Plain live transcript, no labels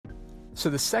So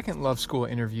the second Love School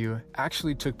interview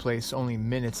actually took place only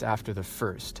minutes after the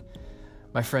first.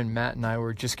 My friend Matt and I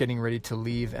were just getting ready to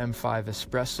leave M5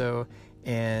 Espresso,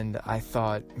 and I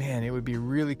thought, man, it would be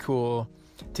really cool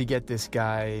to get this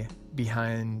guy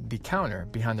behind the counter,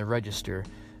 behind the register,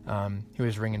 who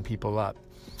was ringing people up.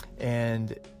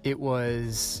 And it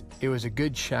was a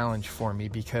good challenge for me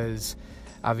because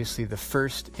obviously the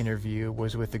first interview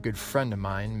was with a good friend of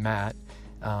mine, Matt,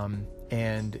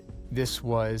 and this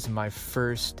was my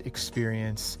first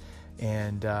experience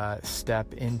and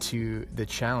step into the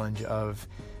challenge of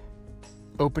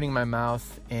opening my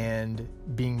mouth and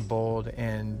being bold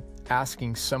and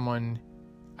asking someone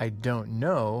I don't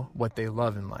know what they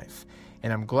love in life.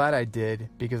 And I'm glad I did,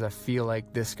 because I feel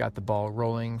like this got the ball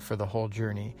rolling for the whole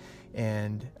journey,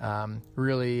 and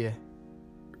really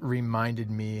reminded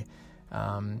me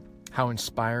how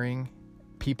inspiring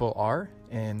people are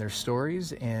and their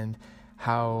stories, and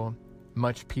how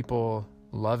much people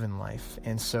love in life.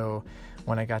 And so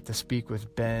when I got to speak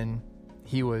with Ben,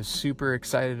 he was super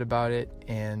excited about it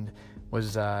and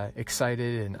was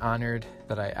excited and honored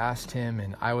that I asked him,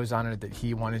 and I was honored that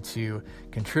he wanted to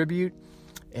contribute.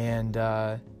 And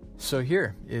so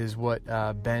here is what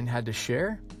Ben had to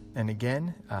share. And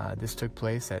again, this took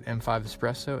place at M5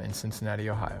 Espresso in Cincinnati,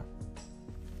 Ohio.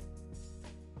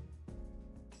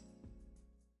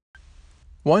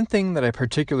 One thing that I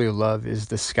particularly love is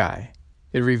the sky.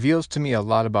 It reveals to me a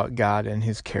lot about God and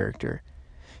His character.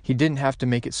 He didn't have to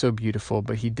make it so beautiful,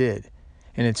 but He did.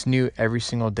 And it's new every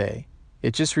single day.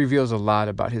 It just reveals a lot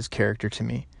about His character to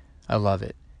me. I love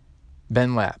it.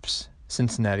 Ben Laps,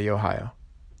 Cincinnati, Ohio.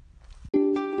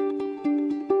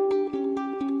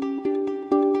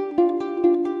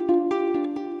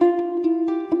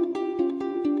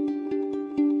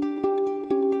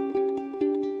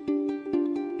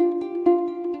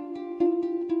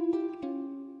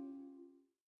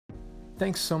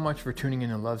 Thanks so much for tuning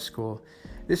in to Love School.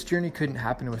 This journey couldn't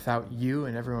happen without you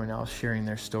and everyone else sharing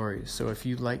their stories. So if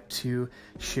you'd like to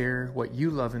share what you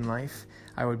love in life,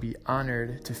 I would be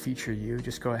honored to feature you.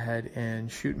 Just go ahead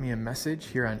and shoot me a message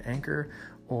here on Anchor,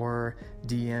 or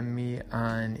DM me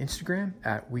on Instagram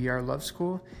at We Are Love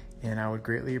School, and I would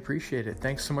greatly appreciate it.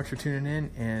 Thanks so much for tuning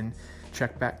in, and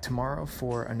check back tomorrow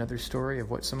for another story of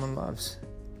what someone loves.